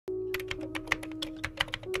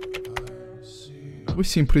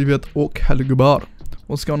всем привет, localappdata.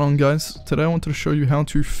 What's going on, guys? Today I wanted to show you how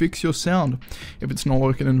to fix your sound if it's not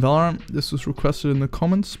working in Valorant. This was requested in the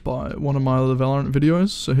comments by one of my other Valorant videos,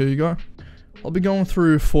 so here you go. I'll be going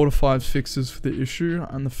through 4 to 5 fixes for the issue,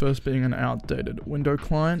 and the first being an outdated window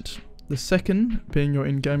client. The second being your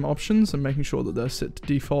in-game options and making sure that they're set to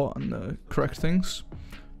default and the correct things.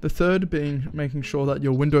 The third being making sure that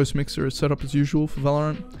your Windows mixer is set up as usual for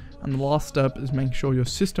Valorant. And the last step is making sure your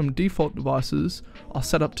system default devices are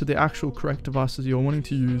set up to the actual correct devices you're wanting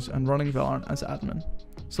to use and running Valorant as admin.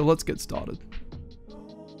 So let's get started.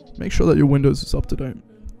 Make sure that your Windows is up to date.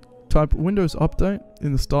 Type Windows Update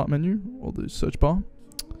in the start menu or the search bar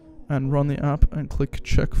and run the app and click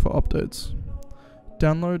check for updates.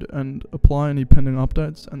 Download and apply any pending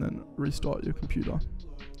updates and then restart your computer.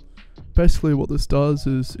 Basically what this does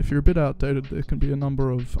is, if you're a bit outdated, there can be a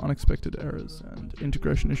number of unexpected errors and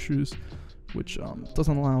integration issues which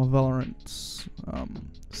doesn't allow Valorant's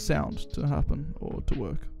sound to happen or to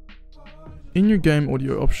work. In your game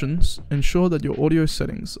audio options, ensure that your audio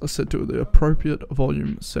settings are set to the appropriate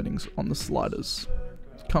volume settings on the sliders.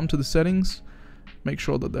 Come to the settings, make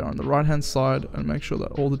sure that they're on the right hand side and make sure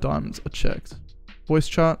that all the diamonds are checked. Voice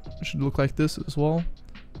chat should look like this as well,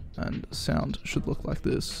 and sound should look like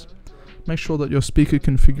this. Make sure that your speaker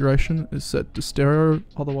configuration is set to stereo,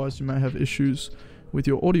 otherwise you may have issues with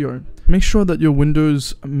your audio. Make sure that your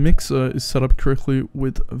Windows mixer is set up correctly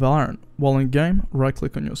with Valorant. While in game, right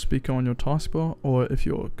click on your speaker on your taskbar, or if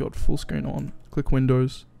you've got full screen on, click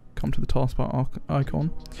Windows, come to the taskbar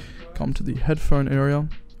icon, come to the headphone area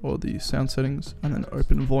or the sound settings, and then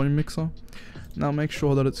open volume mixer. Now make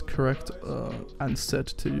sure that it's correct and set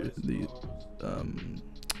to the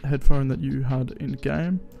headphone that you had in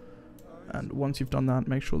game. And once you've done that,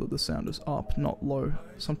 make sure that the sound is up, not low.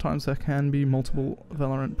 Sometimes there can be multiple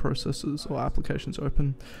Valorant processes or applications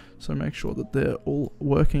open, so make sure that they're all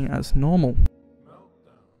working as normal.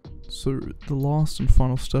 So the last and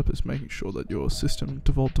final step is making sure that your system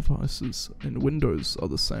default devices in Windows are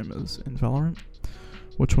the same as in Valorant.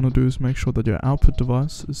 What you want to do is make sure that your output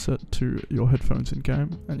device is set to your headphones in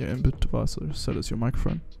game and your input device is set as your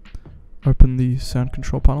microphone. Open the sound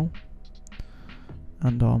control panel,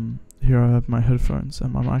 and here I have my headphones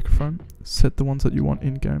and my microphone. Set the ones that you want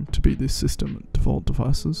in-game to be the system default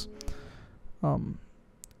devices. And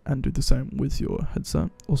do the same with your headset.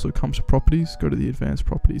 Also come to properties, go to the advanced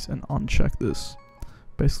properties and uncheck this.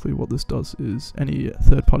 Basically what this does is any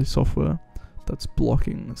third-party software that's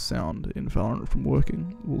blocking sound in Valorant from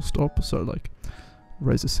working will stop. So like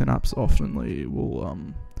Razer Synapse oftenly will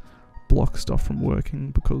block stuff from working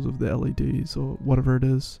because of the LEDs or whatever it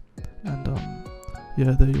is. And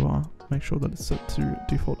yeah, there you are. Make sure that it's set to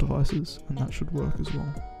default devices and that should work as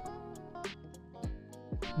well.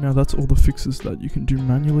 Now that's all the fixes that you can do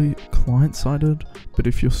manually client-sided, but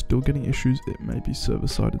if you're still getting issues, it may be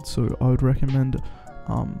server-sided. So I would recommend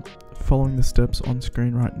following the steps on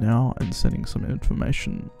screen right now and sending some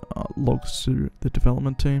information logs to the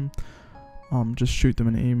development team. Just shoot them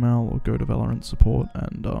an email or go to Valorant support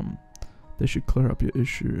and they should clear up your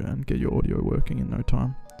issue and get your audio working in no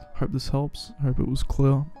time. Hope this helps. Hope it was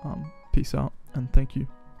clear. Peace out and thank you.